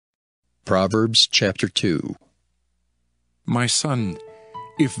Proverbs chapter 2. My son,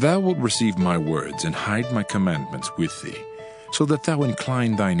 if thou wilt receive my words and hide my commandments with thee, so that thou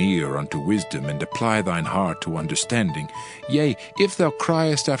incline thine ear unto wisdom and apply thine heart to understanding, yea, if thou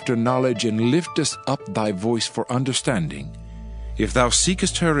criest after knowledge and liftest up thy voice for understanding, if thou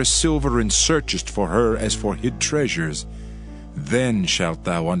seekest her as silver and searchest for her as for hid treasures, then shalt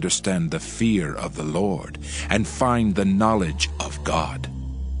thou understand the fear of the Lord and find the knowledge of God.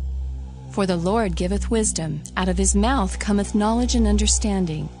 For the Lord giveth wisdom, out of his mouth cometh knowledge and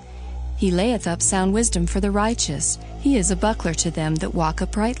understanding. He layeth up sound wisdom for the righteous, he is a buckler to them that walk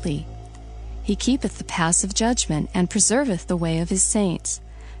uprightly. He keepeth the paths of judgment, and preserveth the way of his saints.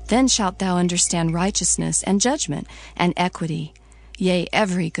 Then shalt thou understand righteousness, and judgment, and equity, yea,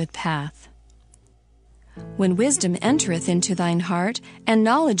 every good path. When wisdom entereth into thine heart, and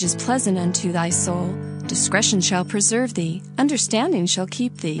knowledge is pleasant unto thy soul, discretion shall preserve thee, understanding shall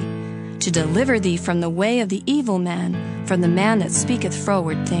keep thee, to deliver thee from the way of the evil man, from the man that speaketh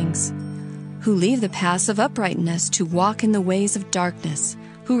froward things, who leave the paths of uprightness to walk in the ways of darkness,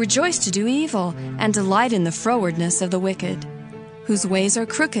 who rejoice to do evil, and delight in the frowardness of the wicked, whose ways are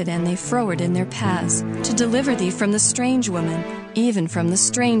crooked, and they froward in their paths, to deliver thee from the strange woman, even from the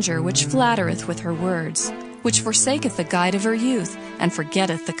stranger which flattereth with her words, which forsaketh the guide of her youth, and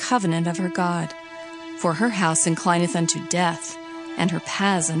forgetteth the covenant of her God. For her house inclineth unto death, and her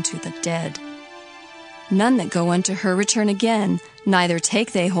paths unto the dead. None that go unto her return again, neither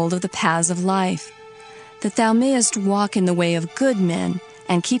take they hold of the paths of life, that thou mayest walk in the way of good men,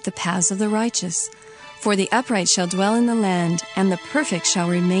 and keep the paths of the righteous. For the upright shall dwell in the land, and the perfect shall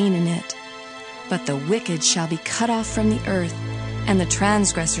remain in it. But the wicked shall be cut off from the earth, and the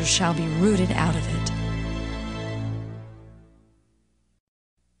transgressors shall be rooted out of it.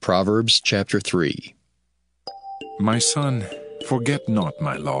 Proverbs chapter 3. My son, forget not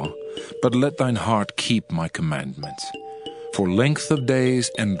my law, but let thine heart keep my commandments. For length of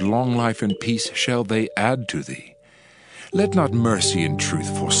days and long life and peace shall they add to thee. Let not mercy and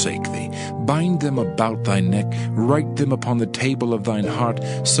truth forsake thee. Bind them about thy neck, write them upon the table of thine heart,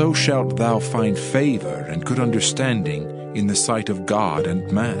 so shalt thou find favor and good understanding in the sight of God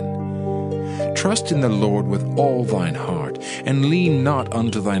and man. Trust in the Lord with all thine heart, and lean not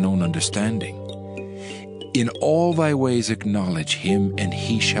unto thine own understanding. In all thy ways acknowledge him, and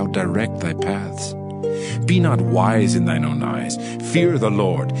he shall direct thy paths. Be not wise in thine own eyes. Fear the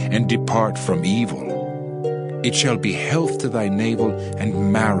Lord, and depart from evil. It shall be health to thy navel,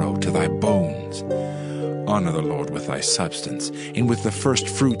 and marrow to thy bones. Honor the Lord with thy substance, and with the first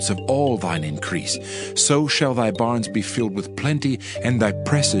fruits of all thine increase. So shall thy barns be filled with plenty, and thy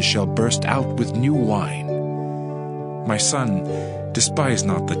presses shall burst out with new wine. My son, despise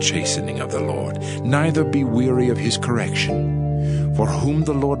not the chastening of the Lord, neither be weary of his correction. For whom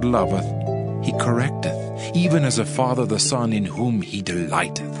the Lord loveth, he correcteth, even as a father the son in whom he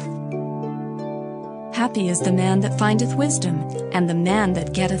delighteth. Happy is the man that findeth wisdom, and the man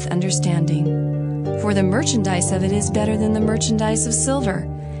that getteth understanding. For the merchandise of it is better than the merchandise of silver,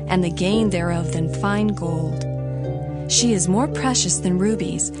 and the gain thereof than fine gold. She is more precious than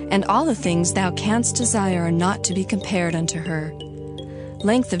rubies, and all the things thou canst desire are not to be compared unto her.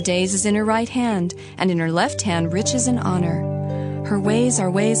 Length of days is in her right hand, and in her left hand riches and honor. Her ways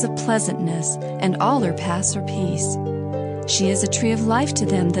are ways of pleasantness, and all her paths are peace. She is a tree of life to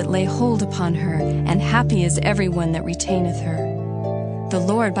them that lay hold upon her, and happy is every one that retaineth her. The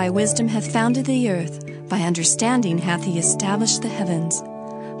Lord by wisdom hath founded the earth, by understanding hath he established the heavens.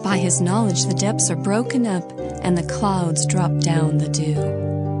 By his knowledge the depths are broken up, and the clouds drop down the dew.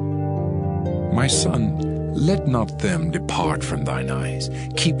 My son, let not them depart from thine eyes.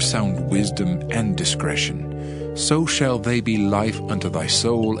 Keep sound wisdom and discretion. So shall they be life unto thy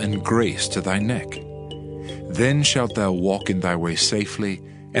soul, and grace to thy neck. Then shalt thou walk in thy way safely,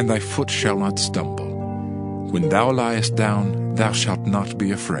 and thy foot shall not stumble. When thou liest down, thou shalt not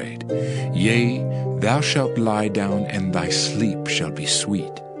be afraid. Yea, thou shalt lie down, and thy sleep shall be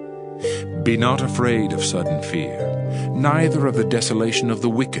sweet. Be not afraid of sudden fear, neither of the desolation of the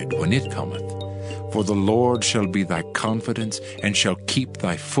wicked when it cometh. For the Lord shall be thy confidence, and shall keep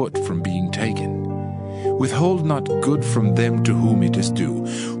thy foot from being taken. Withhold not good from them to whom it is due,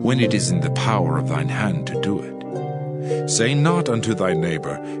 when it is in the power of thine hand to do it. Say not unto thy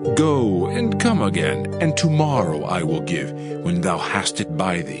neighbor, Go and come again, and tomorrow I will give, when thou hast it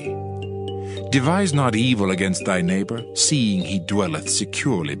by thee. Devise not evil against thy neighbor, seeing he dwelleth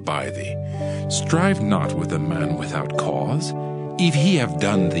securely by thee. Strive not with a man without cause, if he have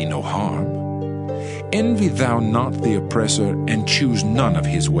done thee no harm. Envy thou not the oppressor, and choose none of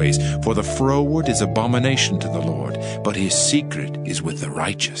his ways, for the froward is abomination to the Lord, but his secret is with the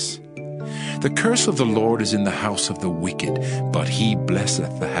righteous. The curse of the Lord is in the house of the wicked, but he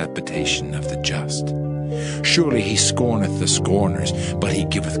blesseth the habitation of the just. Surely he scorneth the scorners, but he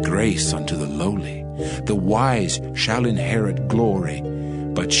giveth grace unto the lowly. The wise shall inherit glory,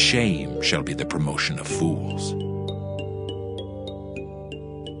 but shame shall be the promotion of fools.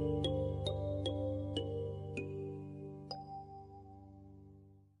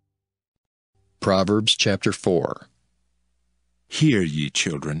 Proverbs chapter 4. Hear, ye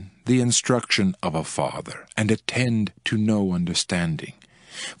children, the instruction of a father, and attend to no understanding.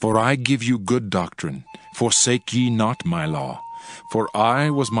 For I give you good doctrine, forsake ye not my law. For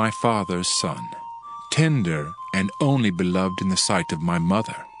I was my father's son, tender and only beloved in the sight of my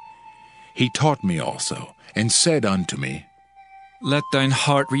mother. He taught me also, and said unto me, Let thine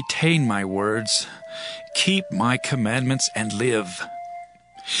heart retain my words. Keep my commandments and live.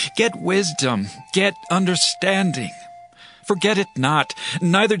 Get wisdom, get understanding. Forget it not,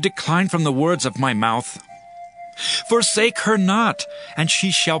 neither decline from the words of my mouth. Forsake her not, and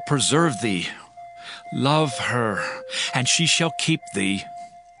she shall preserve thee. Love her, and she shall keep thee.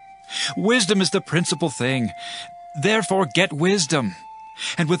 Wisdom is the principal thing. Therefore get wisdom,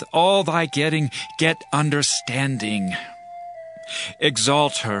 and with all thy getting, get understanding.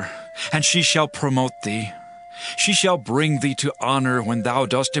 Exalt her, and she shall promote thee. She shall bring thee to honor when thou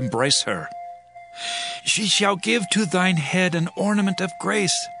dost embrace her. She shall give to thine head an ornament of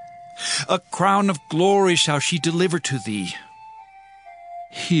grace. A crown of glory shall she deliver to thee.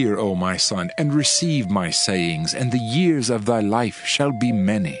 Hear, O my son, and receive my sayings, and the years of thy life shall be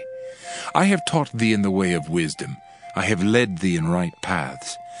many. I have taught thee in the way of wisdom. I have led thee in right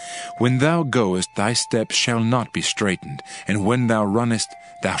paths. When thou goest, thy steps shall not be straitened, and when thou runnest,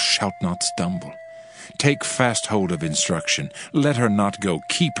 thou shalt not stumble. Take fast hold of instruction. Let her not go.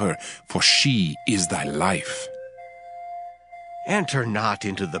 Keep her, for she is thy life. Enter not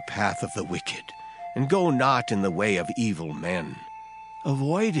into the path of the wicked, and go not in the way of evil men.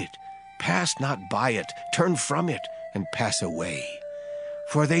 Avoid it, pass not by it, turn from it, and pass away.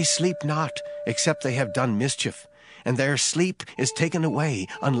 For they sleep not, except they have done mischief, and their sleep is taken away,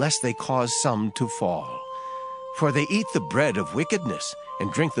 unless they cause some to fall. For they eat the bread of wickedness,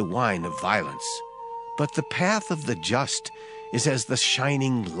 and drink the wine of violence. But the path of the just is as the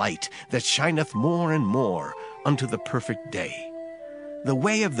shining light that shineth more and more unto the perfect day. The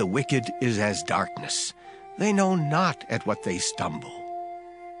way of the wicked is as darkness. They know not at what they stumble.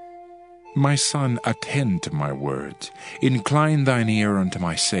 My son, attend to my words. Incline thine ear unto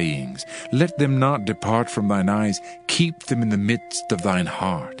my sayings. Let them not depart from thine eyes. Keep them in the midst of thine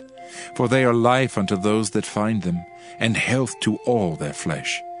heart. For they are life unto those that find them, and health to all their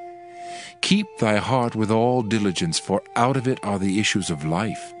flesh. Keep thy heart with all diligence, for out of it are the issues of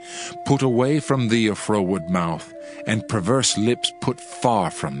life. Put away from thee a froward mouth, and perverse lips put far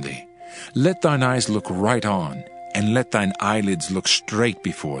from thee. Let thine eyes look right on, and let thine eyelids look straight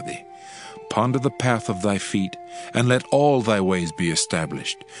before thee. Ponder the path of thy feet, and let all thy ways be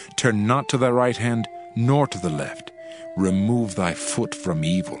established. Turn not to thy right hand, nor to the left. Remove thy foot from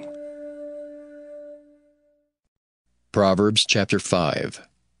evil. Proverbs chapter 5.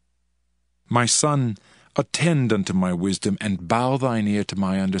 My son, attend unto my wisdom, and bow thine ear to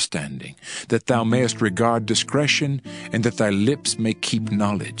my understanding, that thou mayest regard discretion, and that thy lips may keep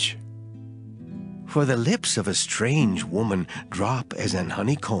knowledge. For the lips of a strange woman drop as an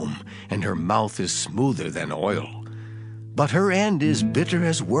honeycomb, and her mouth is smoother than oil. But her end is bitter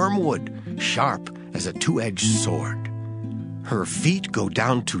as wormwood, sharp as a two-edged sword. Her feet go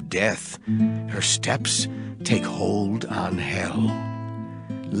down to death, her steps take hold on hell.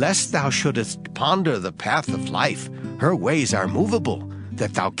 Lest thou shouldest ponder the path of life, her ways are movable,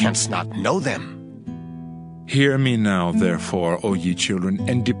 that thou canst not know them. Hear me now, therefore, O ye children,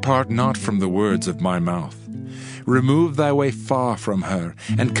 and depart not from the words of my mouth. Remove thy way far from her,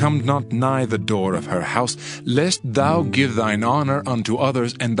 and come not nigh the door of her house, lest thou give thine honor unto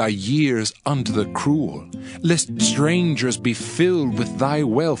others, and thy years unto the cruel. Lest strangers be filled with thy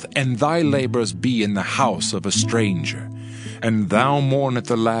wealth, and thy labors be in the house of a stranger. And thou mourn at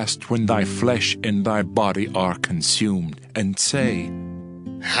the last, when thy flesh and thy body are consumed, and say,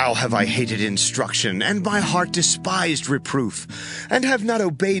 How have I hated instruction, and my heart despised reproof, and have not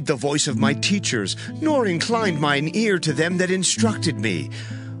obeyed the voice of my teachers, nor inclined mine ear to them that instructed me.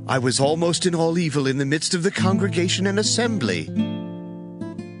 I was almost in all evil in the midst of the congregation and assembly.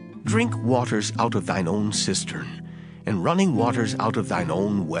 Drink waters out of thine own cistern, and running waters out of thine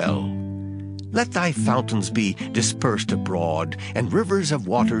own well. Let thy fountains be dispersed abroad, and rivers of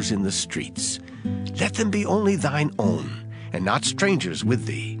waters in the streets. Let them be only thine own, and not strangers with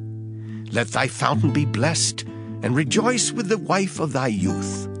thee. Let thy fountain be blessed, and rejoice with the wife of thy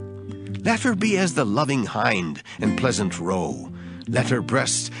youth. Let her be as the loving hind and pleasant roe. Let her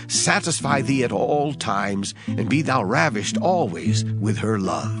breasts satisfy thee at all times, and be thou ravished always with her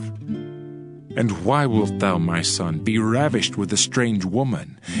love. And why wilt thou, my son, be ravished with a strange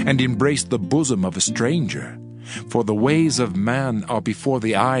woman, and embrace the bosom of a stranger? For the ways of man are before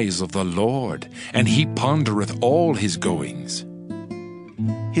the eyes of the Lord, and he pondereth all his goings.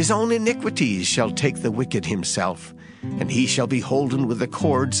 His own iniquities shall take the wicked himself, and he shall be holden with the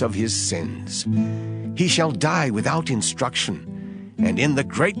cords of his sins. He shall die without instruction, and in the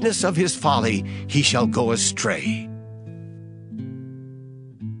greatness of his folly he shall go astray.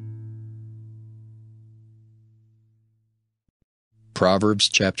 Proverbs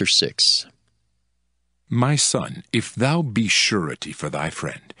chapter 6. My son, if thou be surety for thy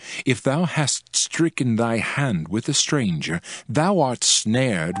friend, if thou hast stricken thy hand with a stranger, thou art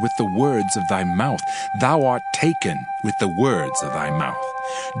snared with the words of thy mouth, thou art taken with the words of thy mouth.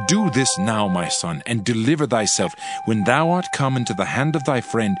 Do this now, my son, and deliver thyself. When thou art come into the hand of thy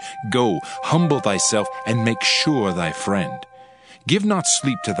friend, go, humble thyself, and make sure thy friend. Give not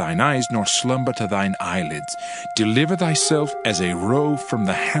sleep to thine eyes, nor slumber to thine eyelids. Deliver thyself as a roe from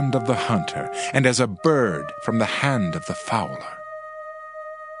the hand of the hunter, and as a bird from the hand of the fowler.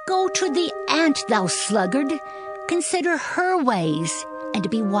 Go to the ant, thou sluggard, consider her ways, and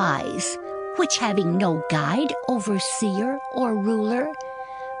be wise, which having no guide, overseer, or ruler,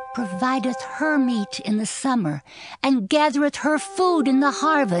 provideth her meat in the summer, and gathereth her food in the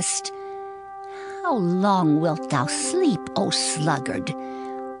harvest. How long wilt thou sleep, O sluggard?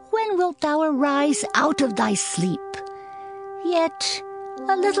 When wilt thou arise out of thy sleep? Yet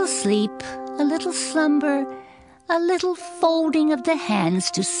a little sleep, a little slumber, a little folding of the hands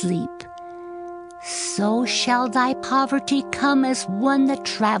to sleep. So shall thy poverty come as one that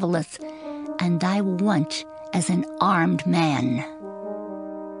travelleth, and thy want as an armed man.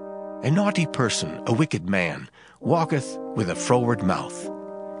 A naughty person, a wicked man, walketh with a froward mouth.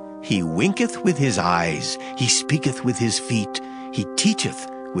 He winketh with his eyes, he speaketh with his feet, he teacheth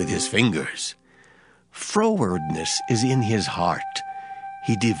with his fingers. Frowardness is in his heart.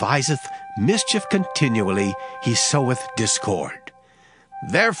 He deviseth mischief continually, he soweth discord.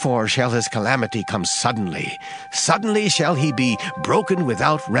 Therefore shall his calamity come suddenly, suddenly shall he be broken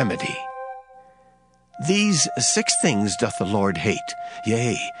without remedy. These 6 things doth the Lord hate,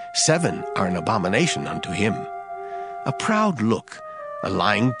 yea, 7 are an abomination unto him: a proud look, a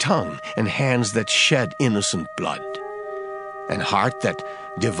lying tongue, and hands that shed innocent blood, an heart that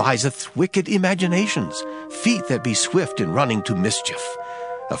deviseth wicked imaginations, feet that be swift in running to mischief,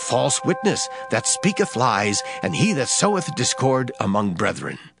 a false witness that speaketh lies, and he that soweth discord among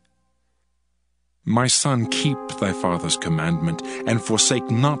brethren. My son, keep thy father's commandment, and forsake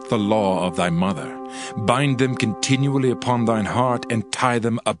not the law of thy mother. Bind them continually upon thine heart, and tie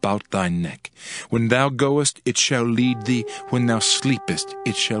them about thy neck. When thou goest, it shall lead thee. When thou sleepest,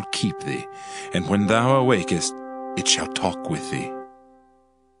 it shall keep thee. And when thou awakest, it shall talk with thee.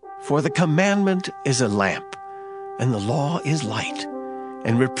 For the commandment is a lamp, and the law is light,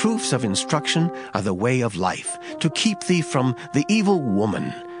 and reproofs of instruction are the way of life, to keep thee from the evil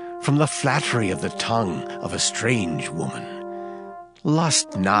woman, from the flattery of the tongue of a strange woman.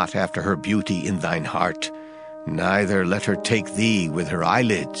 Lust not after her beauty in thine heart, neither let her take thee with her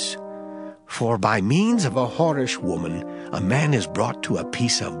eyelids. For by means of a whorish woman a man is brought to a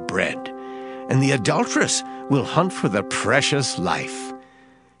piece of bread, and the adulteress will hunt for the precious life.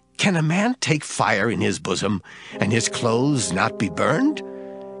 Can a man take fire in his bosom, and his clothes not be burned?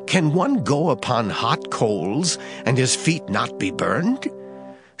 Can one go upon hot coals, and his feet not be burned?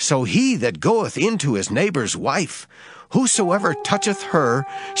 So he that goeth into his neighbor's wife, whosoever toucheth her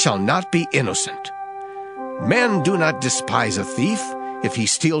shall not be innocent. Men do not despise a thief, if he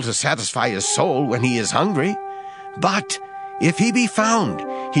steal to satisfy his soul when he is hungry. But if he be found,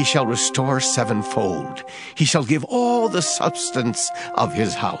 he shall restore 7-fold. He shall give all the substance of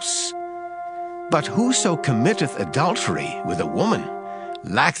his house. But whoso committeth adultery with a woman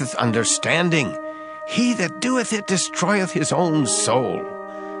lacketh understanding. He that doeth it destroyeth his own soul.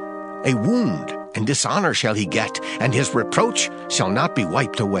 A wound and dishonor shall he get, and his reproach shall not be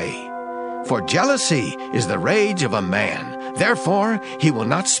wiped away. For jealousy is the rage of a man, therefore he will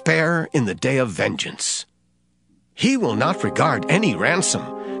not spare in the day of vengeance. He will not regard any ransom,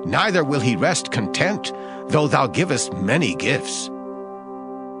 neither will he rest content, though thou givest many gifts.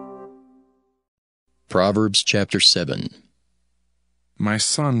 Proverbs chapter 7. My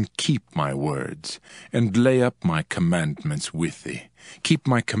son, keep my words, and lay up my commandments with thee. Keep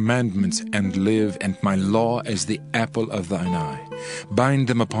my commandments and live, and my law as the apple of thine eye. Bind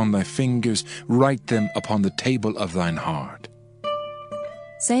them upon thy fingers, write them upon the table of thine heart.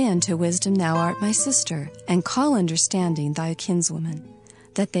 Say unto wisdom, Thou art my sister, and call understanding thy kinswoman,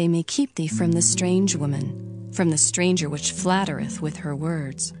 that they may keep thee from the strange woman, from the stranger which flattereth with her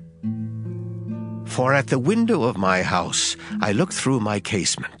words. For at the window of my house I looked through my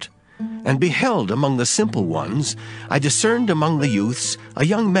casement, and beheld among the simple ones, I discerned among the youths a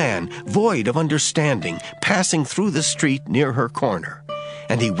young man void of understanding, passing through the street near her corner,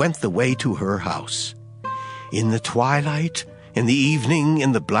 and he went the way to her house. In the twilight, in the evening,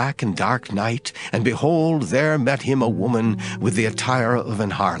 in the black and dark night, and behold, there met him a woman with the attire of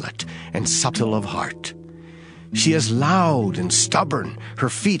an harlot, and subtle of heart. She is loud and stubborn, her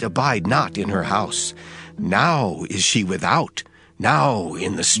feet abide not in her house. Now is she without, now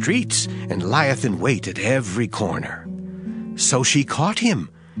in the streets, and lieth in wait at every corner. So she caught him,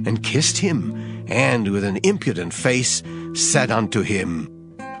 and kissed him, and with an impudent face said unto him,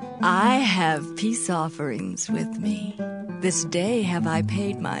 I have peace offerings with me. This day have I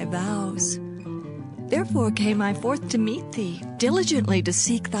paid my vows. Therefore came I forth to meet thee, diligently to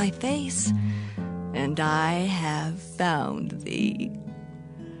seek thy face. And I have found thee.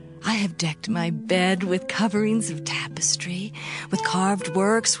 I have decked my bed with coverings of tapestry, with carved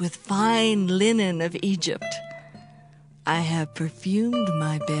works, with fine linen of Egypt. I have perfumed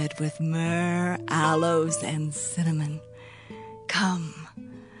my bed with myrrh, aloes, and cinnamon. Come,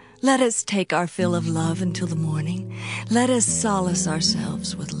 let us take our fill of love until the morning. Let us solace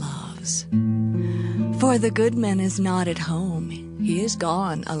ourselves with loves. For the good man is not at home. He is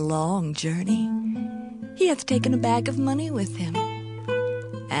gone a long journey. He hath taken a bag of money with him,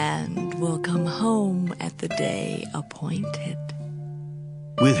 and will come home at the day appointed.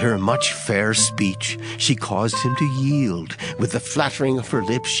 With her much fair speech she caused him to yield. With the flattering of her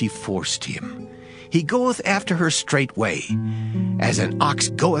lips she forced him. He goeth after her straightway, as an ox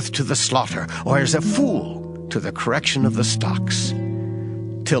goeth to the slaughter, or as a fool to the correction of the stocks,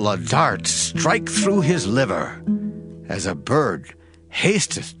 till a dart strike through his liver, as a bird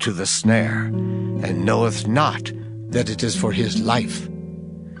hasteth to the snare, and knoweth not that it is for his life.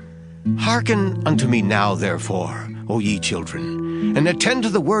 Hearken unto me now, therefore, O ye children, and attend to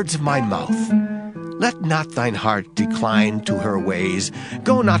the words of my mouth. Let not thine heart decline to her ways,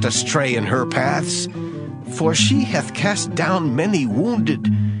 go not astray in her paths. For she hath cast down many wounded,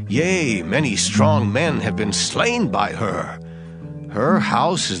 yea, many strong men have been slain by her. Her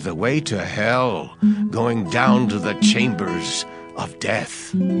house is the way to hell, going down to the chambers of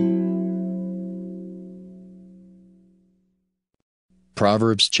death.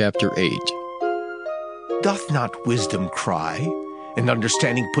 Proverbs chapter 8. Doth not wisdom cry, and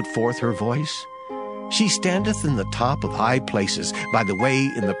understanding put forth her voice? She standeth in the top of high places, by the way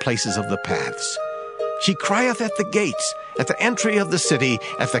in the places of the paths. She crieth at the gates, at the entry of the city,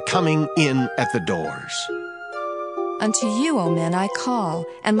 at the coming in at the doors. Unto you, O men, I call,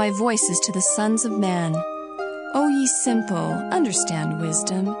 and my voice is to the sons of men. O ye simple, understand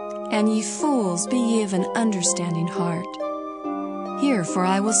wisdom, and ye fools, be ye of an understanding heart. Hear, for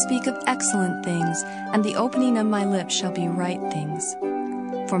I will speak of excellent things, and the opening of my lips shall be right things.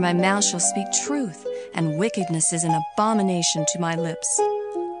 For my mouth shall speak truth, and wickedness is an abomination to my lips.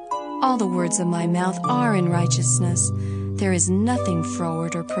 All the words of my mouth are in righteousness. There is nothing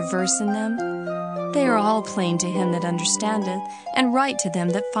froward or perverse in them. They are all plain to him that understandeth, and right to them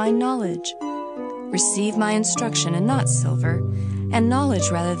that find knowledge. Receive my instruction, and not silver, and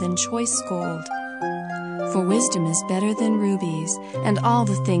knowledge rather than choice gold. For wisdom is better than rubies, and all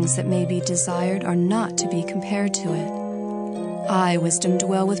the things that may be desired are not to be compared to it. I, wisdom,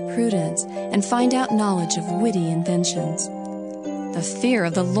 dwell with prudence, and find out knowledge of witty inventions. The fear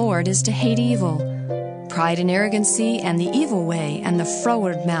of the Lord is to hate evil. Pride and arrogancy, and the evil way, and the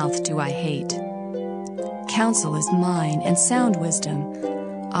froward mouth do I hate. Counsel is mine, and sound wisdom.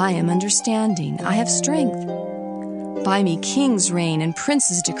 I am understanding, I have strength. By me kings reign, and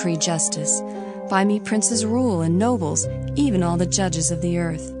princes decree justice. By me princes rule, and nobles, even all the judges of the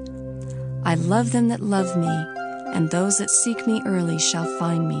earth. I love them that love me, and those that seek me early shall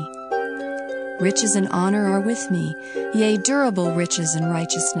find me. Riches and honor are with me, yea, durable riches and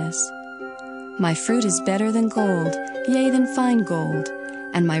righteousness. My fruit is better than gold, yea, than fine gold,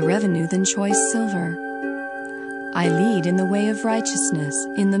 and my revenue than choice silver. I lead in the way of righteousness,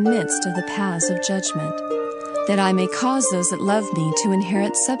 in the midst of the paths of judgment, that I may cause those that love me to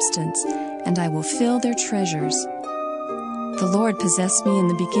inherit substance, and I will fill their treasures. The Lord possessed me in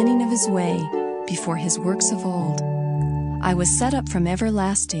the beginning of his way, before his works of old. I was set up from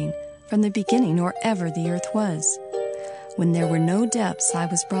everlasting, from the beginning or ever the earth was. When there were no depths, I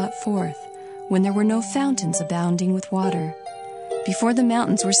was brought forth, when there were no fountains abounding with water. Before the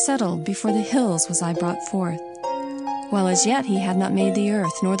mountains were settled, before the hills was I brought forth. while as yet he had not made the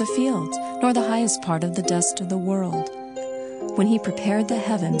earth, nor the fields, nor the highest part of the dust of the world. When he prepared the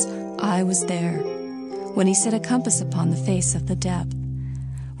heavens, I was there. When he set a compass upon the face of the depth.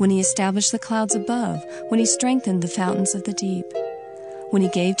 When he established the clouds above, when he strengthened the fountains of the deep. When he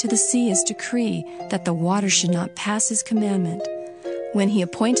gave to the sea his decree, that the waters should not pass his commandment. When he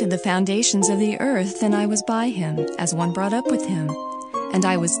appointed the foundations of the earth, then I was by him, as one brought up with him. And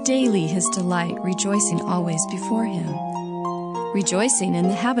I was daily his delight, rejoicing always before him. Rejoicing in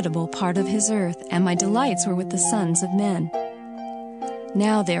the habitable part of his earth, and my delights were with the sons of men.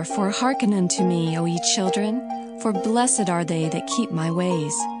 Now therefore hearken unto me, O ye children, for blessed are they that keep my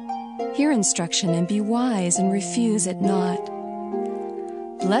ways. Hear instruction, and be wise, and refuse it not.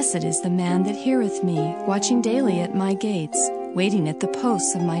 Blessed is the man that heareth me, watching daily at my gates, waiting at the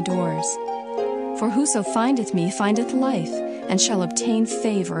posts of my doors. For whoso findeth me findeth life, and shall obtain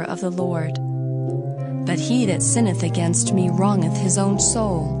favor of the Lord. But he that sinneth against me wrongeth his own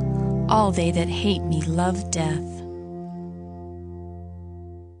soul. All they that hate me love death.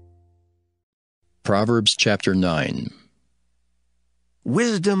 Proverbs chapter 9.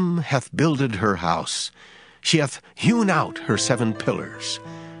 Wisdom hath builded her house. She hath hewn out her 7 pillars.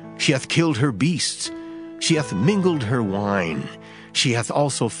 She hath killed her beasts. She hath mingled her wine. She hath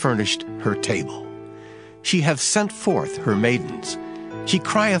also furnished her table. She hath sent forth her maidens. She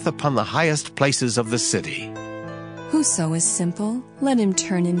crieth upon the highest places of the city. Whoso is simple, let him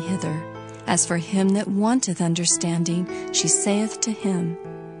turn in hither. As for him that wanteth understanding, she saith to him,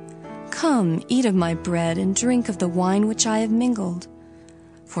 Come, eat of my bread, and drink of the wine which I have mingled.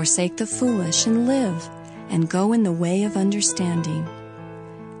 Forsake the foolish, and live, and go in the way of understanding.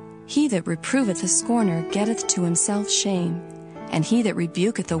 He that reproveth a scorner getteth to himself shame, and he that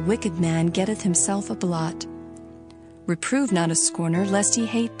rebuketh a wicked man getteth himself a blot. Reprove not a scorner, lest he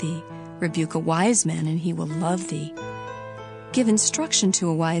hate thee. Rebuke a wise man, and he will love thee. Give instruction to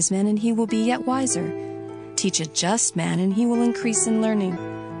a wise man, and he will be yet wiser. Teach a just man, and he will increase in learning.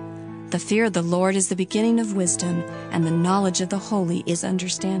 The fear of the Lord is the beginning of wisdom, and the knowledge of the holy is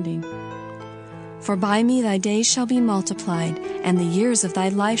understanding. For by me thy days shall be multiplied, and the years of thy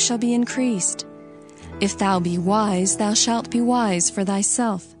life shall be increased. If thou be wise, thou shalt be wise for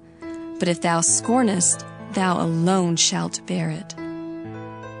thyself. But if thou scornest, thou alone shalt bear it.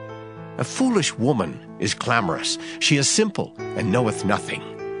 A foolish woman is clamorous. She is simple, and knoweth nothing.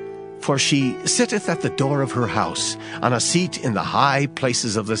 For she sitteth at the door of her house, on a seat in the high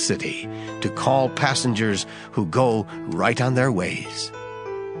places of the city, to call passengers who go right on their ways.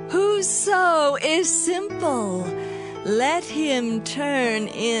 Whoso is simple, let him turn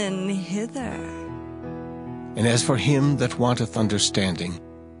in hither. And as for him that wanteth understanding,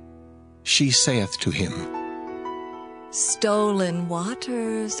 she saith to him, Stolen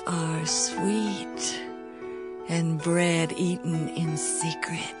waters are sweet, and bread eaten in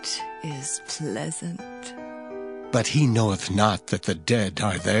secret is pleasant. But he knoweth not that the dead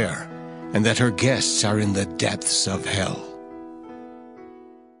are there, and that her guests are in the depths of hell.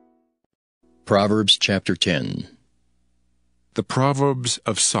 Proverbs chapter 10. The Proverbs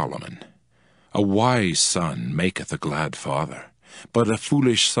of Solomon. A wise son maketh a glad father, but a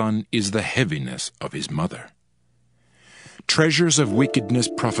foolish son is the heaviness of his mother. Treasures of wickedness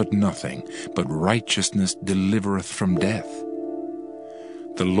profit nothing, but righteousness delivereth from death.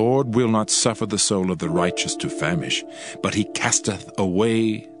 The Lord will not suffer the soul of the righteous to famish, but he casteth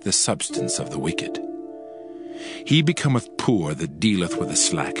away the substance of the wicked. He becometh poor that dealeth with a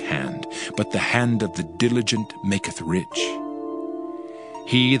slack hand, but the hand of the diligent maketh rich.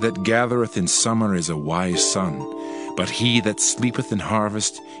 He that gathereth in summer is a wise son, but he that sleepeth in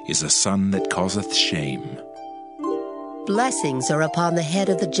harvest is a son that causeth shame. Blessings are upon the head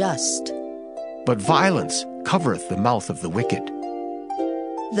of the just, But violence covereth the mouth of the wicked.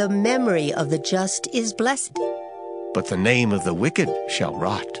 the memory of the just is blessed. But the name of the wicked shall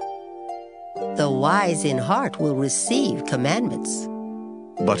rot. The wise in heart will receive commandments.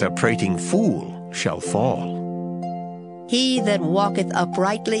 But a prating fool shall fall. He that walketh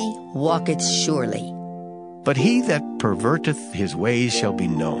uprightly walketh surely. But he that perverteth his ways shall be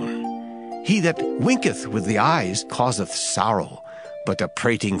known. He that winketh with the eyes causeth sorrow, but a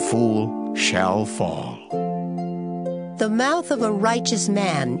prating fool shall fall. The mouth of a righteous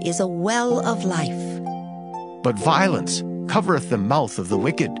man is a well of life. But violence covereth the mouth of the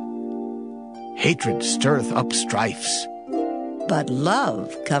wicked. Hatred stirreth up strifes. But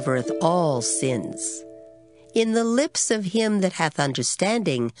love covereth all sins. In the lips of him that hath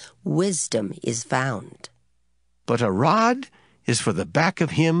understanding, wisdom is found. But a rod is for the back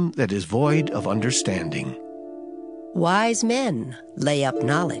of him that is void of understanding. Wise men lay up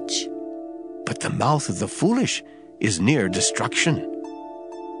knowledge. But the mouth of the foolish is near destruction.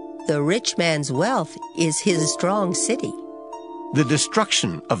 The rich man's wealth is his strong city. The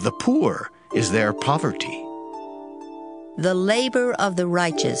destruction of the poor is their poverty. The labor of the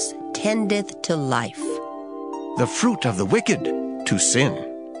righteous tendeth to life. The fruit of the wicked to sin.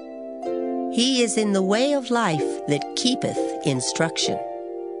 He is in the way of life that keepeth instruction.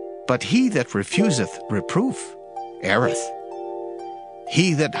 But he that refuseth reproof erreth.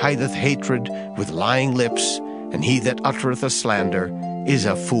 He that hideth hatred with lying lips, and he that uttereth a slander, is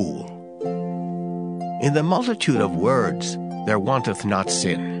a fool. In the multitude of words there wanteth not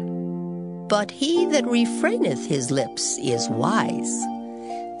sin. But he that refraineth his lips is wise.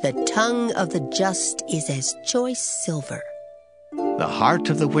 The tongue of the just is as choice silver. The heart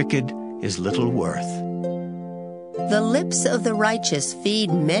of the wicked is little worth. The lips of the righteous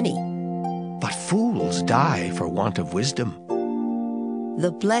feed many. But fools die for want of wisdom.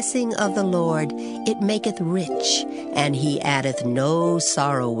 The blessing of the Lord, it maketh rich, and he addeth no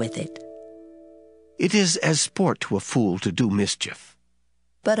sorrow with it. It is as sport to a fool to do mischief.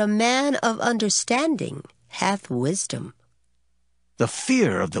 But a man of understanding hath wisdom. The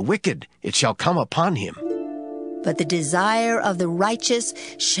fear of the wicked, it shall come upon him. But the desire of the righteous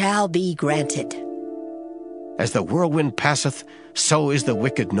shall be granted. As the whirlwind passeth, so is the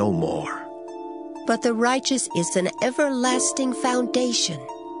wicked no more. But the righteous is an everlasting foundation.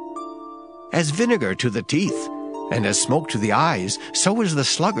 As vinegar to the teeth, and as smoke to the eyes, so is the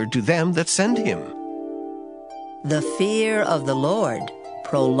sluggard to them that send him. The fear of the Lord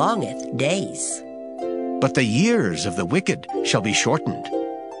prolongeth days. But the years of the wicked shall be shortened.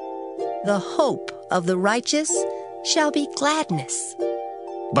 The hope of the righteous shall be gladness.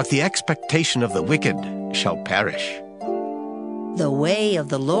 But the expectation of the wicked shall perish. The way of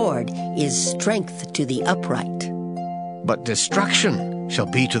the Lord is strength to the upright. But destruction shall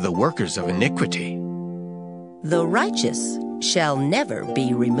be to the workers of iniquity. The righteous shall never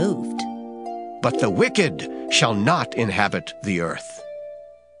be removed. But the wicked shall not inhabit the earth.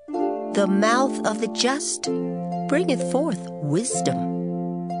 The mouth of the just bringeth forth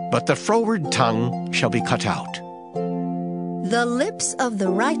wisdom. But the froward tongue shall be cut out. The lips of the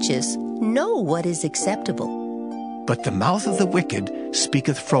righteous know what is acceptable. But the mouth of the wicked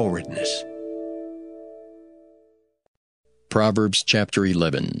speaketh frowardness. Proverbs chapter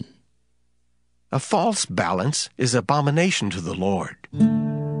 11. A false balance is abomination to the Lord.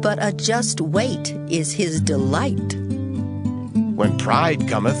 But a just weight is his delight. When pride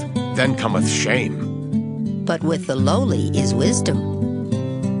cometh, then cometh shame. But with the lowly is wisdom.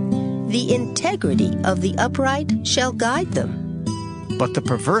 The integrity of the upright shall guide them. But the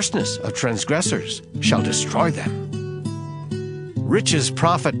perverseness of transgressors shall destroy them. Riches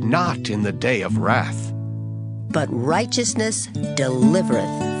profit not in the day of wrath. But righteousness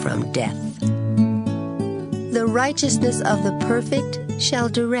delivereth from death. The righteousness of the perfect shall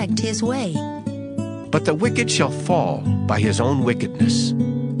direct his way. But the wicked shall fall by his own wickedness.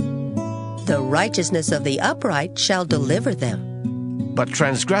 The righteousness of the upright shall deliver them. But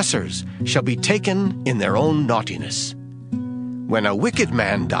transgressors shall be taken in their own naughtiness. When a wicked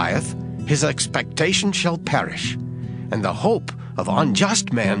man dieth, his expectation shall perish, and the hope of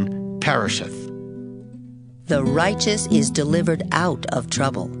unjust men perisheth. The righteous is delivered out of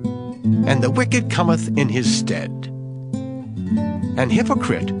trouble, and the wicked cometh in his stead. An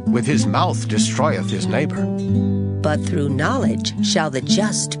hypocrite with his mouth destroyeth his neighbor. But through knowledge shall the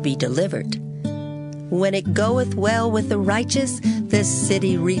just be delivered. When it goeth well with the righteous, the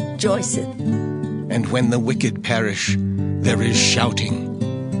city rejoiceth. And when the wicked perish, there is shouting.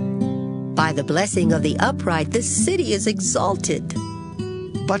 By the blessing of the upright, the city is exalted.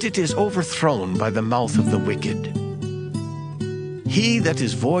 But it is overthrown by the mouth of the wicked. He that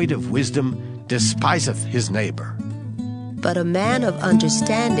is void of wisdom despiseth his neighbor. But a man of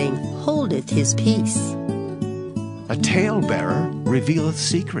understanding holdeth his peace. A talebearer revealeth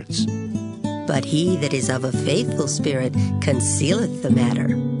secrets. But he that is of a faithful spirit concealeth the matter.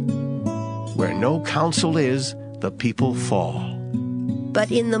 Where no counsel is, the people fall.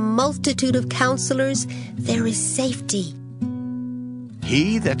 But in the multitude of counselors there is safety.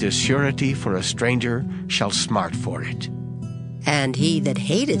 He that is surety for a stranger shall smart for it. And he that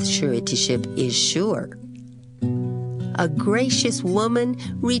hateth suretyship is sure. A gracious woman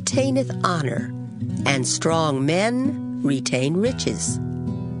retaineth honor, and strong men retain riches.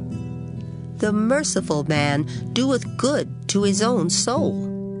 The merciful man doeth good to his own soul.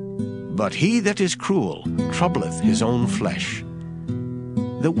 But he that is cruel troubleth his own flesh.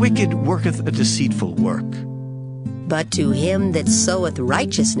 The wicked worketh a deceitful work. But to him that soweth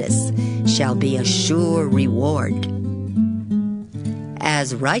righteousness shall be a sure reward.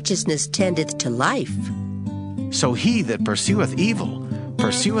 As righteousness tendeth to life, So he that pursueth evil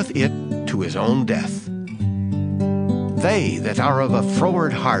pursueth it to his own death. They that are of a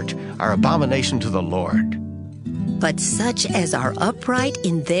froward heart are abomination to the Lord. But such as are upright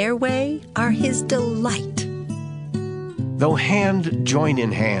in their way are his delight. Though hand join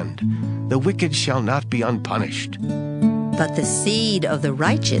in hand, the wicked shall not be unpunished. But the seed of the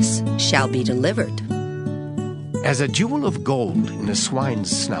righteous shall be delivered. As a jewel of gold in a swine's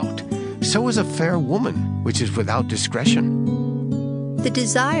snout, so is a fair woman which is without discretion. The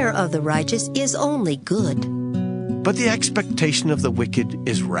desire of the righteous is only good, but the expectation of the wicked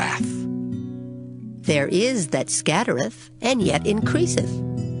is wrath. There is that scattereth, and yet increaseth.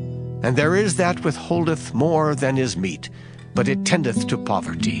 And there is that withholdeth more than is meet, but it tendeth to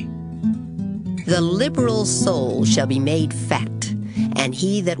poverty. The liberal soul shall be made fat, and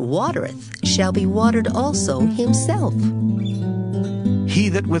he that watereth shall be watered also himself. He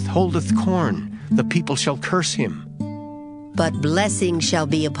that withholdeth corn, the people shall curse him. But blessing shall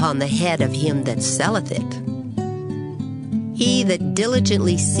be upon the head of him that selleth it. He that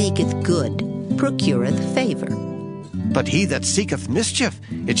diligently seeketh good procureth favor. But he that seeketh mischief,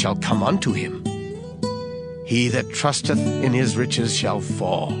 it shall come unto him. He that trusteth in his riches shall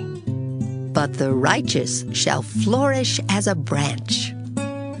fall. But the righteous shall flourish as a branch.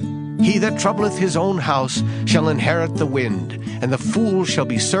 He that troubleth his own house shall inherit the wind, and the fool shall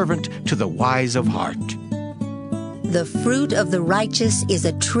be servant to the wise of heart. The fruit of the righteous is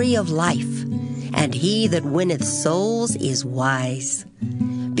a tree of life, and he that winneth souls is wise.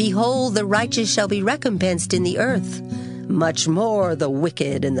 Behold, the righteous shall be recompensed in the earth, much more the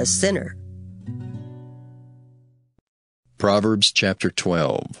wicked and the sinner. Proverbs chapter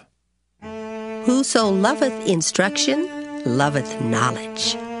 12. Whoso loveth instruction loveth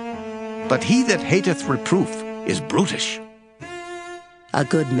knowledge. But he that hateth reproof is brutish. A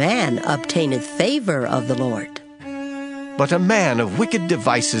good man obtaineth favor of the Lord. But a man of wicked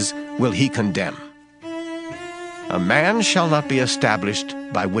devices will he condemn. A man shall not be established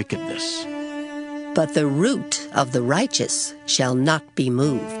by wickedness. But the root of the righteous shall not be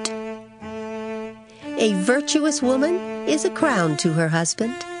moved. A virtuous woman is a crown to her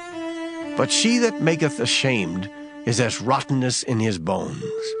husband. But she that maketh ashamed is as rottenness in his bones.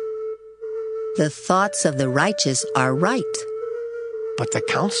 The thoughts of the righteous are right, but the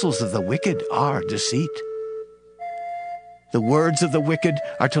counsels of the wicked are deceit. The words of the wicked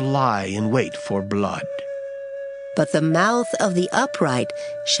are to lie in wait for blood. But the mouth of the upright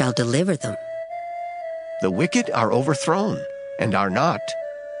shall deliver them. The wicked are overthrown, and are not.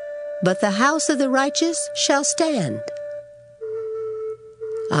 But the house of the righteous shall stand.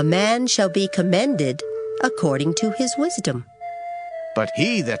 A man shall be commended according to his wisdom. But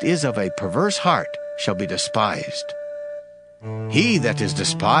he that is of a perverse heart shall be despised. He that is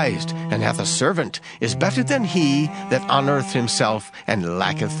despised and hath a servant is better than he that honoureth himself and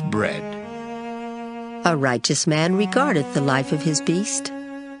lacketh bread. A righteous man regardeth the life of his beast.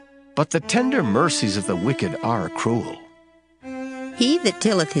 But the tender mercies of the wicked are cruel. He that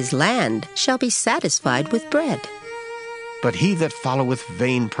tilleth his land shall be satisfied with bread. But he that followeth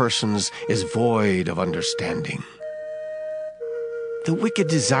vain persons is void of understanding. The wicked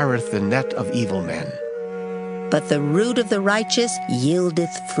desireth the net of evil men. But the root of the righteous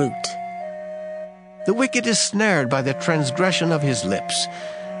yieldeth fruit. The wicked is snared by the transgression of his lips,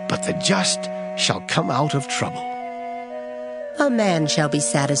 but the just shall come out of trouble. A man shall be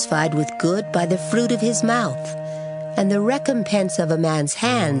satisfied with good by the fruit of his mouth, and the recompense of a man's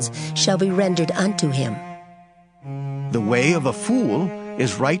hands shall be rendered unto him. The way of a fool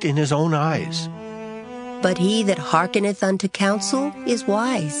is right in his own eyes. But he that hearkeneth unto counsel is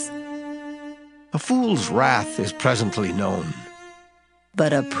wise. A fool's wrath is presently known.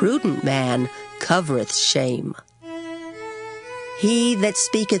 But a prudent man covereth shame. He that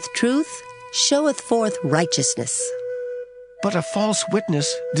speaketh truth showeth forth righteousness. But a false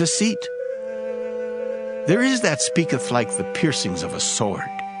witness deceit. There is that speaketh like the piercings of a sword.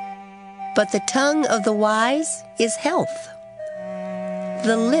 But the tongue of the wise is health.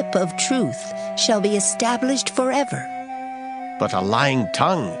 The lip of truth shall be established forever. But a lying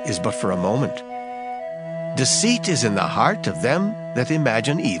tongue is but for a moment. Deceit is in the heart of them that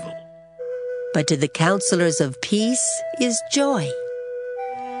imagine evil. But to the counselors of peace is joy.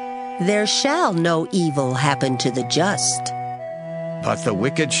 There shall no evil happen to the just. But the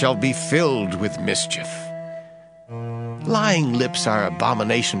wicked shall be filled with mischief. Lying lips are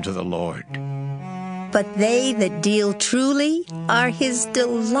abomination to the Lord. But they that deal truly are his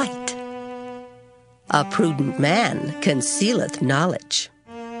delight. A prudent man concealeth knowledge.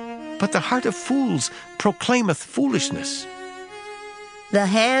 But the heart of fools proclaimeth foolishness. The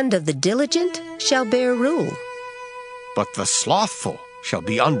hand of the diligent shall bear rule, but the slothful shall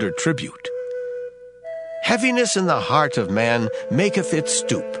be under tribute. Heaviness in the heart of man maketh it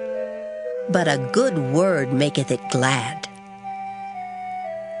stoop, but a good word maketh it glad.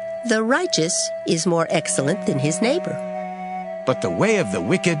 The righteous is more excellent than his neighbor, but the way of the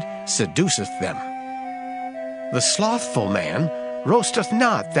wicked seduceth them. The slothful man roasteth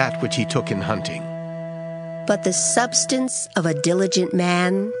not that which he took in hunting, but the substance of a diligent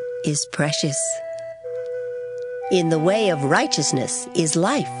man is precious. In the way of righteousness is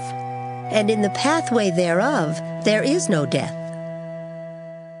life, and in the pathway thereof there is no death.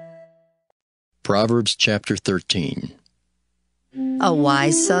 Proverbs chapter 13. A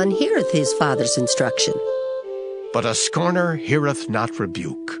wise son heareth his father's instruction, but a scorner heareth not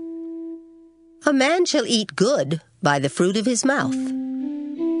rebuke. A man shall eat good by the fruit of his mouth,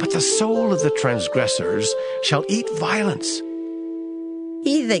 but the soul of the transgressors shall eat violence.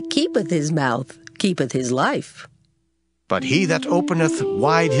 He that keepeth his mouth keepeth his life, but he that openeth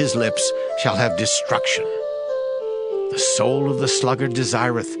wide his lips shall have destruction. The soul of the sluggard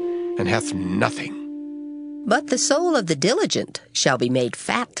desireth, and hath nothing, but the soul of the diligent shall be made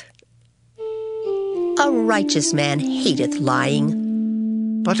fat. A righteous man hateth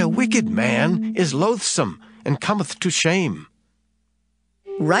lying, but a wicked man is loathsome, and cometh to shame.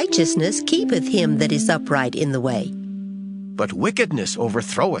 Righteousness keepeth him that is upright in the way, but wickedness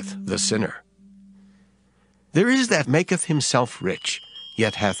overthroweth the sinner. There is that maketh himself rich,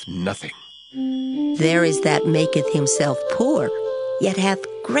 yet hath nothing. There is that maketh himself poor, yet hath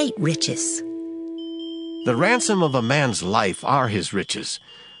great riches. The ransom of a man's life are his riches,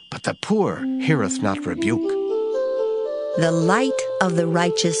 but the poor heareth not rebuke. The light of the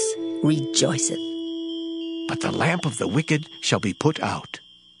righteous rejoiceth, but the lamp of the wicked shall be put out.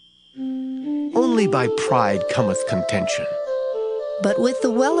 Only by pride cometh contention, but with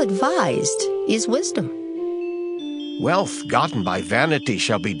the well-advised is wisdom. Wealth gotten by vanity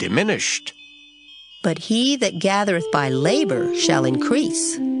shall be diminished, but he that gathereth by labor shall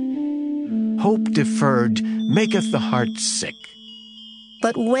increase. Hope deferred maketh the heart sick,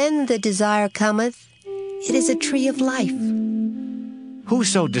 but when the desire cometh, it is a tree of life.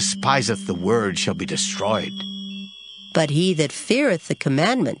 Whoso despiseth the word shall be destroyed, but he that feareth the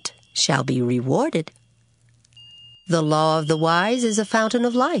commandment shall be rewarded. The law of the wise is a fountain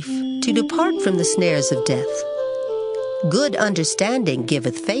of life, to depart from the snares of death. Good understanding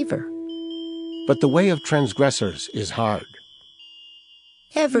giveth favor, but the way of transgressors is hard.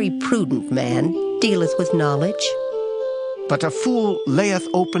 Every prudent man dealeth with knowledge, but a fool layeth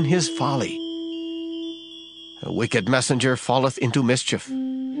open his folly. A wicked messenger falleth into mischief,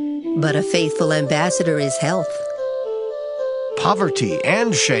 but a faithful ambassador is health. Poverty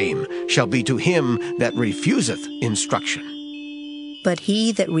and shame shall be to him that refuseth instruction, but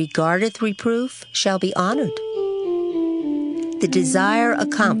he that regardeth reproof shall be honored. The desire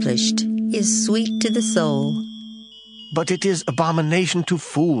accomplished is sweet to the soul, but it is abomination to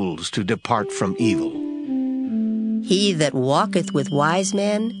fools to depart from evil. He that walketh with wise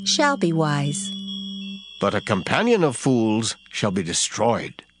men shall be wise, but a companion of fools shall be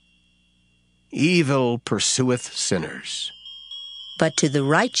destroyed. Evil pursueth sinners, but to the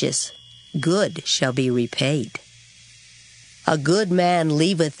righteous good shall be repaid. A good man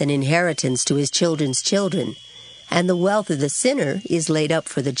leaveth an inheritance to his children's children, and the wealth of the sinner is laid up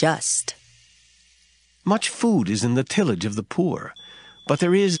for the just. Much food is in the tillage of the poor, but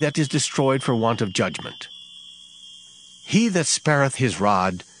there is that is destroyed for want of judgment. He that spareth his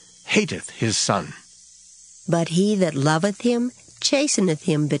rod hateth his son, but he that loveth him chasteneth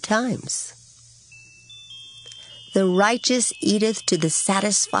him betimes. The righteous eateth to the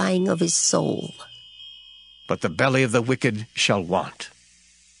satisfying of his soul, but the belly of the wicked shall want.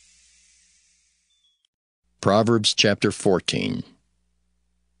 Proverbs chapter 14.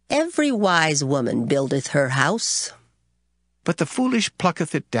 Every wise woman buildeth her house, but the foolish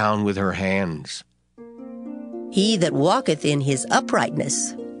plucketh it down with her hands. He that walketh in his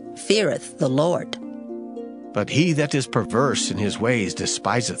uprightness feareth the Lord, but he that is perverse in his ways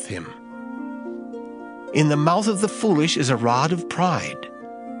despiseth him. In the mouth of the foolish is a rod of pride,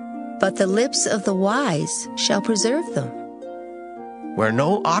 but the lips of the wise shall preserve them. Where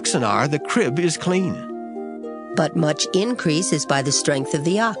no oxen are, the crib is clean, but much increase is by the strength of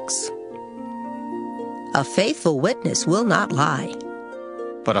the ox. A faithful witness will not lie,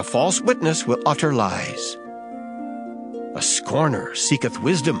 but a false witness will utter lies. A scorner seeketh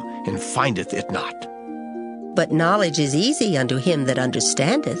wisdom, and findeth it not, but knowledge is easy unto him that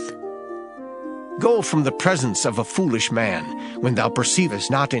understandeth. Go from the presence of a foolish man, when thou perceivest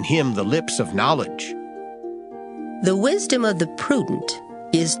not in him the lips of knowledge. The wisdom of the prudent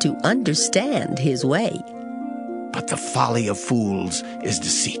is to understand his way, but the folly of fools is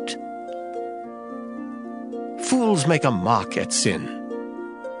deceit. Fools make a mock at sin,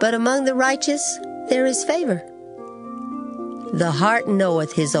 But among the righteous there is favor. The heart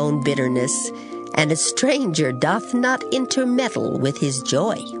knoweth his own bitterness, and a stranger doth not intermeddle with his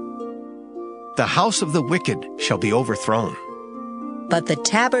joy. the house of the wicked shall be overthrown. But the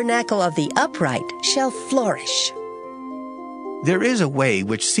tabernacle of the upright shall flourish. There is a way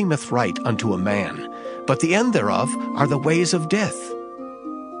which seemeth right unto a man, but the end thereof are the ways of death.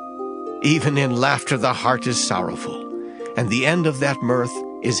 Even in laughter the heart is sorrowful, and the end of that mirth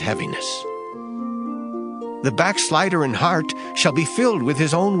is heaviness. The backslider in heart shall be filled with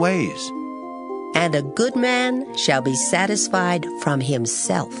his own ways. And a good man shall be satisfied from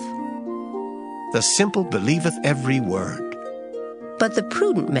himself. The simple believeth every word. But the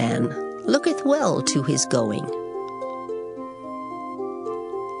prudent man looketh well to his going.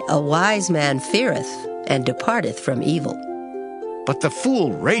 A wise man feareth and departeth from evil. But the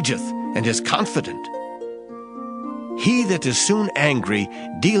fool rageth and is confident. He that is soon angry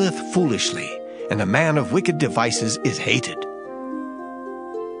dealeth foolishly, and a man of wicked devices is hated.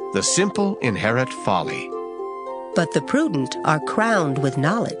 The simple inherit folly, But the prudent are crowned with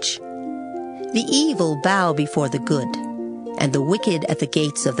knowledge. The evil bow before the good, and the wicked at the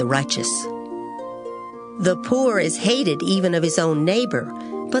gates of the righteous. The poor is hated even of his own neighbor,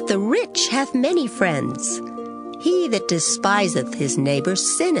 but the rich hath many friends. He that despiseth his neighbor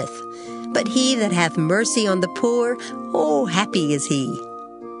sinneth, but he that hath mercy on the poor, oh, happy is he.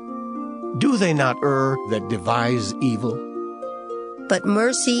 do they not err that devise evil? But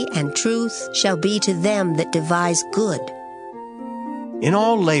mercy and truth shall be to them that devise good. In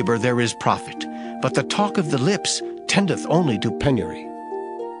all labor there is profit, but the talk of the lips tendeth only to penury.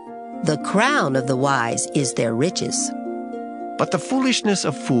 The crown of the wise is their riches. But the foolishness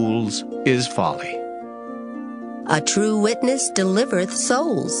of fools is folly. A true witness delivereth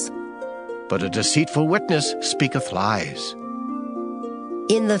souls. But a deceitful witness speaketh lies.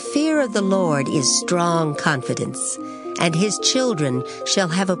 In the fear of the Lord is strong confidence, and his children shall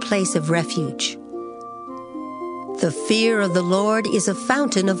have a place of refuge. The fear of the Lord is a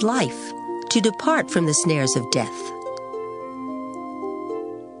fountain of life, to depart from the snares of death.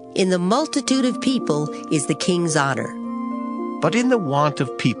 In the multitude of people is the king's honor. But in the want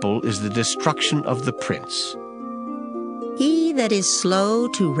of people is the destruction of the prince. He that is slow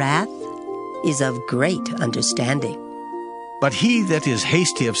to wrath is of great understanding. But he that is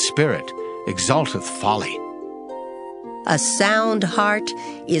hasty of spirit exalteth folly. A sound heart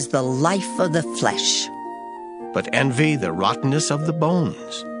is the life of the flesh. But envy the rottenness of the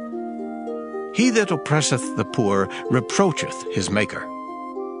bones. He that oppresseth the poor reproacheth his Maker.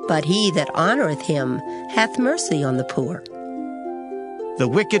 But he that honoreth him hath mercy on the poor. The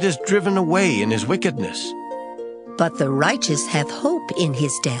wicked is driven away in his wickedness. But the righteous hath hope in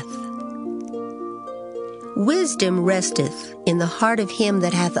his death. Wisdom resteth in the heart of him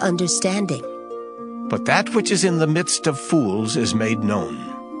that hath understanding. But that which is in the midst of fools is made known.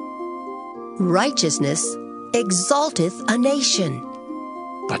 Righteousness exalteth a nation.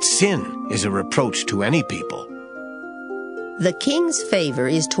 But sin is a reproach to any people. The king's favor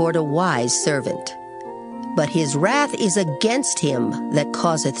is toward a wise servant, but his wrath is against him that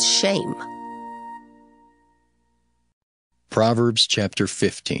causeth shame. Proverbs chapter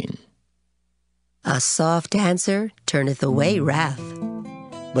 15. A soft answer turneth away wrath.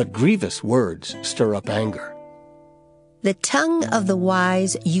 But grievous words stir up anger. The tongue of the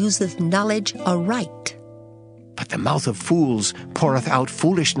wise useth knowledge aright. But the mouth of fools poureth out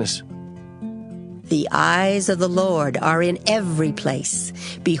foolishness. The eyes of the Lord are in every place,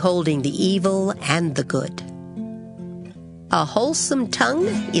 beholding the evil and the good. A wholesome tongue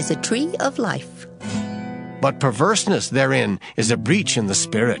is a tree of life. But perverseness therein is a breach in the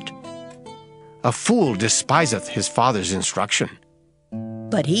spirit. A fool despiseth his father's instruction.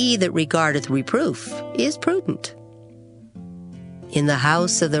 But he that regardeth reproof is prudent. In the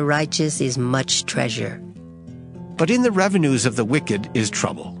house of the righteous is much treasure. But in the revenues of the wicked is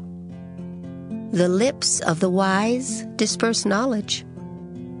trouble. The lips of the wise disperse knowledge.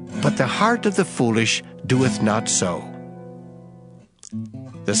 But the heart of the foolish doeth not so.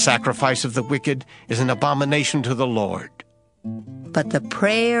 The sacrifice of the wicked is an abomination to the Lord. But the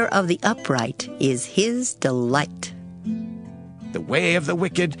prayer of the upright is his delight. The way of the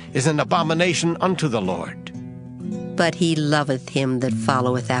wicked is an abomination unto the Lord. But he loveth him that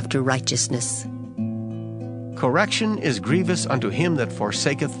followeth after righteousness. Correction is grievous unto him that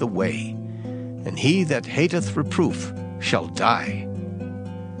forsaketh the way, and he that hateth reproof shall die.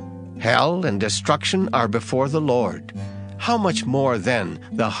 Hell and destruction are before the Lord. How much more then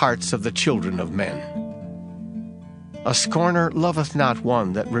the hearts of the children of men? A scorner loveth not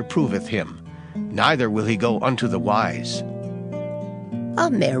one that reproveth him, neither will he go unto the wise. A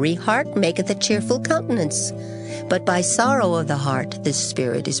merry heart maketh a cheerful countenance, but by sorrow of the heart the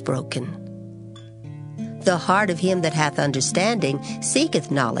spirit is broken. The heart of him that hath understanding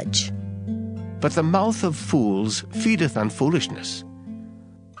seeketh knowledge, But the mouth of fools feedeth on foolishness.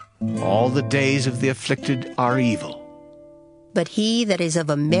 All the days of the afflicted are evil. but he that is of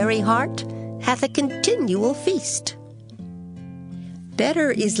a merry heart hath a continual feast.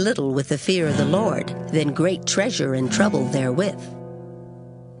 Better is little with the fear of the Lord than great treasure and trouble therewith.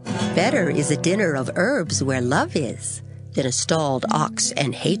 Better is a dinner of herbs where love is than a stalled ox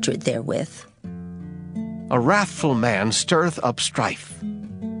and hatred therewith. A wrathful man stirreth up strife,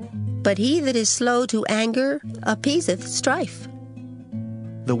 But he that is slow to anger appeaseth strife.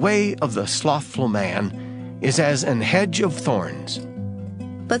 the way of the slothful man is as an hedge of thorns.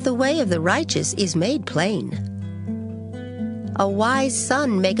 But the way of the righteous is made plain. A wise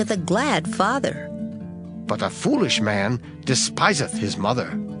son maketh a glad father, But a foolish man despiseth his mother.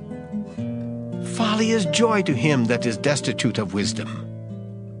 Folly is joy to him that is destitute of wisdom.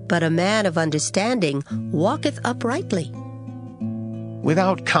 but a man of understanding walketh uprightly.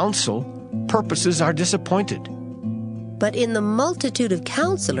 Without counsel, purposes are disappointed. But in the multitude of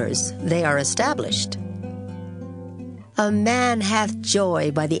counselors they are established. A man hath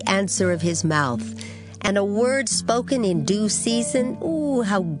joy by the answer of his mouth, and a word spoken in due season, ooh,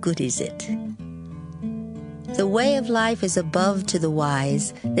 how good is it! The way of life is above to the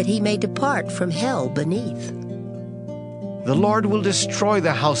wise, that he may depart from hell beneath. The Lord will destroy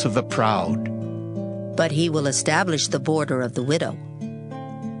the house of the proud. But he will establish the border of the widow.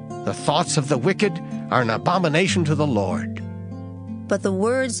 The thoughts of the wicked are an abomination to the Lord. But the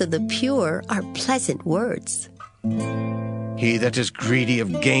words of the pure are pleasant words. He that is greedy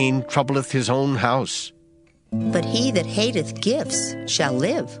of gain troubleth his own house. But he that hateth gifts shall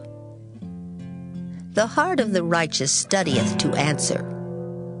live. The heart of the righteous studieth to answer,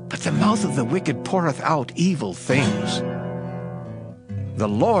 But the mouth of the wicked poureth out evil things. The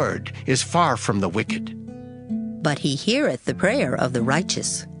Lord is far from the wicked, but he heareth the prayer of the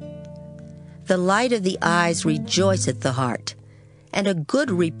righteous. The light of the eyes rejoiceth the heart, and a good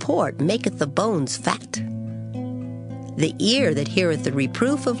report maketh the bones fat. The ear that heareth the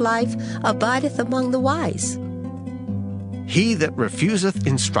reproof of life abideth among the wise. he that refuseth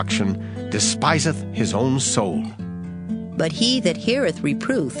instruction despiseth his own soul. But he that heareth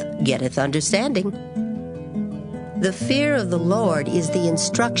reproof getteth understanding. The fear of the Lord is the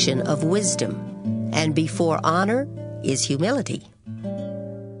instruction of wisdom, and before honor is humility.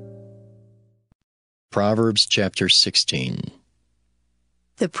 Proverbs chapter 16.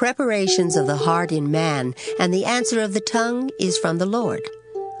 The preparations of the heart in man, and the answer of the tongue is from the Lord.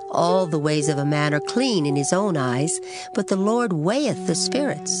 All the ways of a man are clean in his own eyes, but the Lord weigheth the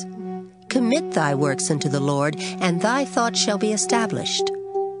spirits. Commit thy works unto the Lord, and thy thoughts shall be established.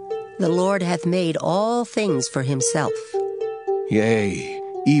 The Lord hath made all things for himself. Yea,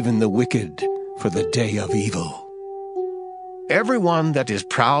 even the wicked for the day of evil. Everyone that is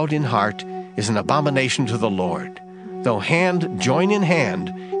proud in heart is an abomination to the Lord. Though hand join in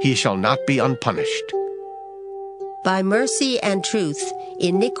hand, he shall not be unpunished. By mercy and truth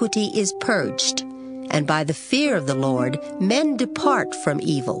iniquity is purged, and by the fear of the Lord men depart from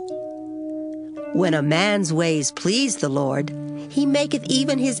evil. When a man's ways please the Lord, he maketh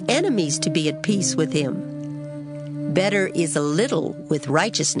even his enemies to be at peace with him. Better is a little with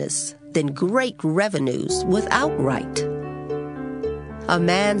righteousness than great revenues without right. A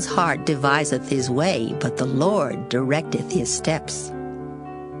man's heart deviseth his way, but the Lord directeth his steps.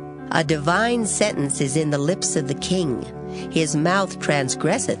 A divine sentence is in the lips of the king. His mouth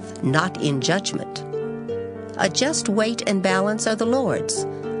transgresseth not in judgment. A just weight and balance are the Lord's.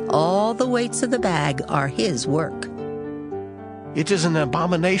 All the weights of the bag are his work. It is an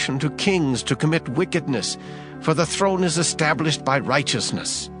abomination to kings to commit wickedness, for the throne is established by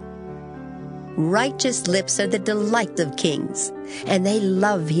righteousness. Righteous lips are the delight of kings, and they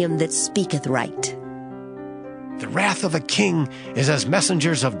love him that speaketh right. The wrath of a king is as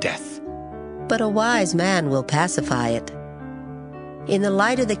messengers of death. But a wise man will pacify it. In the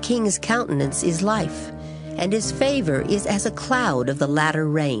light of the king's countenance is life, and his favor is as a cloud of the latter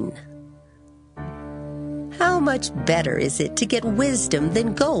rain. How much better is it to get wisdom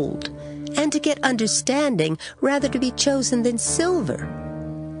than gold, and to get understanding rather to be chosen than silver?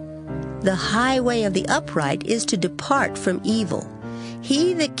 The highway of the upright is to depart from evil.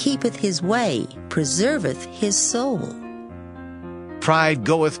 He that keepeth his way preserveth his soul. Pride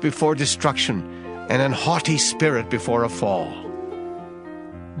goeth before destruction, and an haughty spirit before a fall.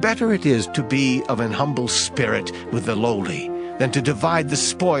 Better it is to be of an humble spirit with the lowly than to divide the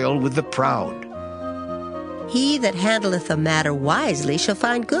spoil with the proud. He that handleth a matter wisely shall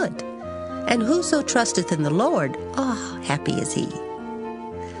find good, and whoso trusteth in the Lord, happy is he.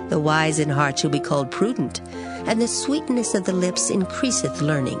 The wise in heart shall be called prudent, and the sweetness of the lips increaseth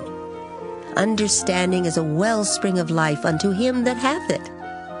learning. Understanding is a wellspring of life unto him that hath it.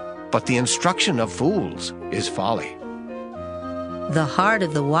 But the instruction of fools is folly. The heart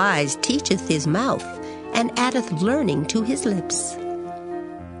of the wise teacheth his mouth, and addeth learning to his lips.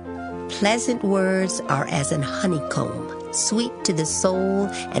 Pleasant words are as an honeycomb, sweet to the soul,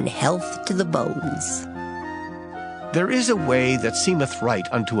 and health to the bones. There is a way that seemeth right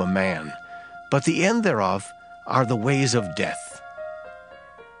unto a man, but the end thereof are the ways of death.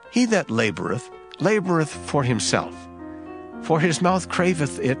 He that laboureth, laboureth for himself, for his mouth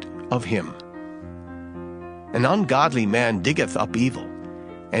craveth it of him. An ungodly man diggeth up evil,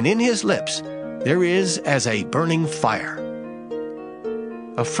 and in his lips there is as a burning fire.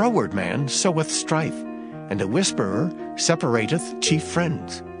 A froward man soweth strife, and a whisperer separateth chief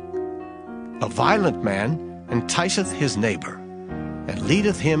friends. A violent man enticeth his neighbor, and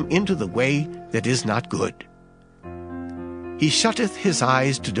leadeth him into the way that is not good. He shutteth his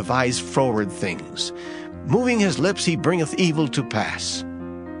eyes to devise froward things. Moving his lips he bringeth evil to pass.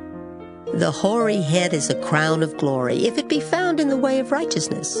 The hoary head is a crown of glory, if it be found in the way of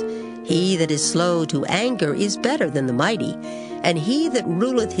righteousness. He that is slow to anger is better than the mighty, and he that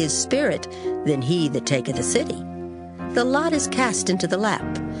ruleth his spirit than he that taketh a city. The lot is cast into the lap,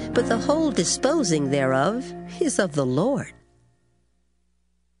 but the whole disposing thereof is of the Lord.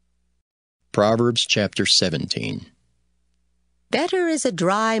 Proverbs chapter 17. Better is a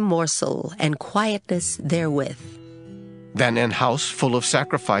dry morsel, and quietness therewith, than an house full of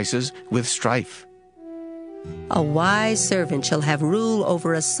sacrifices with strife. A wise servant shall have rule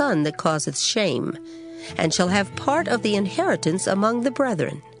over a son that causeth shame, and shall have part of the inheritance among the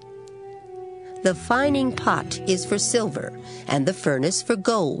brethren. The fining pot is for silver, and the furnace for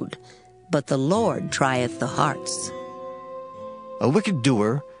gold, but the Lord trieth the hearts. A wicked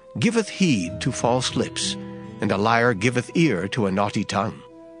doer giveth heed to false lips, and a liar giveth ear to a naughty tongue.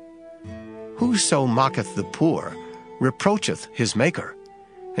 Whoso mocketh the poor reproacheth his Maker,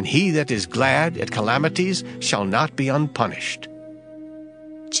 and he that is glad at calamities shall not be unpunished.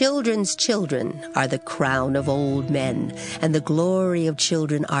 Children's children are the crown of old men, and the glory of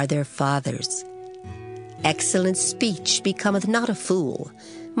children are their fathers. Excellent speech becometh not a fool,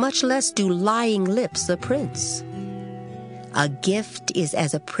 much less do lying lips a prince. A gift is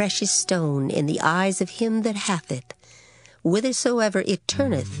as a precious stone in the eyes of him that hath it. Whithersoever it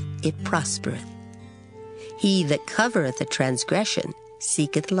turneth, it prospereth. He that covereth a transgression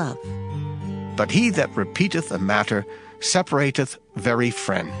seeketh love, but he that repeateth a matter separateth very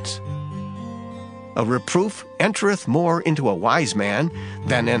friends. A reproof entereth more into a wise man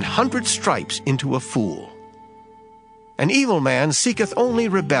than 100 stripes into a fool. An evil man seeketh only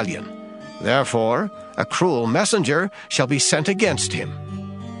rebellion. Therefore a cruel messenger shall be sent against him.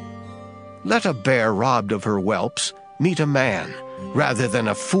 Let a bear robbed of her whelps meet a man, rather than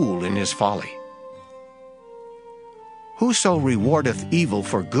a fool in his folly. Whoso rewardeth evil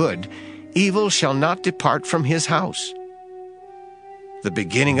for good, evil shall not depart from his house. The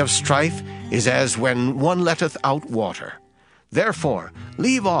beginning of strife is as when one letteth out water. Therefore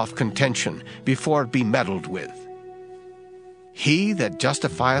leave off contention before it be meddled with. He that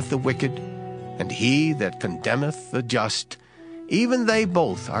justifieth the wicked, and he that condemneth the just, even they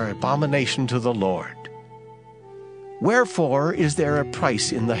both are abomination to the Lord. Wherefore is there a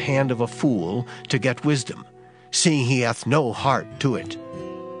price in the hand of a fool to get wisdom, seeing he hath no heart to it?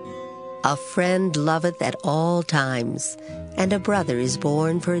 A friend loveth at all times, and a brother is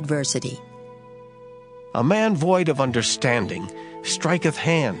born for adversity. A man void of understanding striketh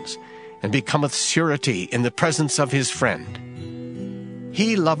hands, and becometh surety in the presence of his friend.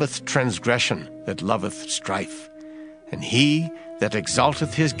 He loveth transgression that loveth strife, and he that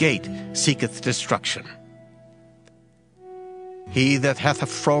exalteth his gate seeketh destruction. He that hath a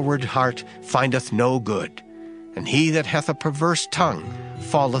froward heart findeth no good, and he that hath a perverse tongue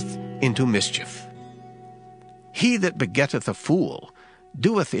falleth into mischief. He that begetteth a fool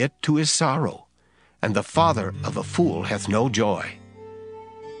doeth it to his sorrow, and the father of a fool hath no joy.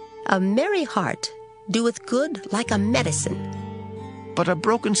 A merry heart doeth good like a medicine, but a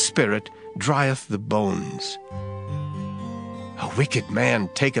broken spirit drieth the bones. A wicked man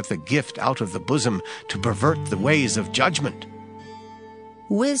taketh a gift out of the bosom to pervert the ways of judgment.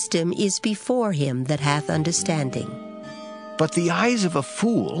 Wisdom is before him that hath understanding, but the eyes of a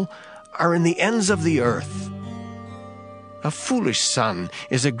fool are in the ends of the earth. A foolish son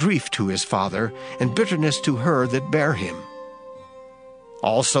is a grief to his father, and bitterness to her that bare him.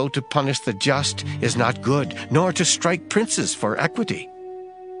 Also to punish the just is not good, nor to strike princes for equity.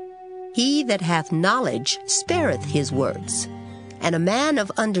 He that hath knowledge spareth his words, and a man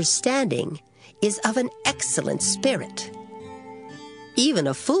of understanding is of an excellent spirit. Even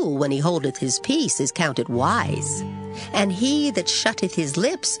a fool, when he holdeth his peace, is counted wise, and he that shutteth his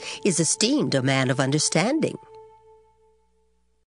lips is esteemed a man of understanding.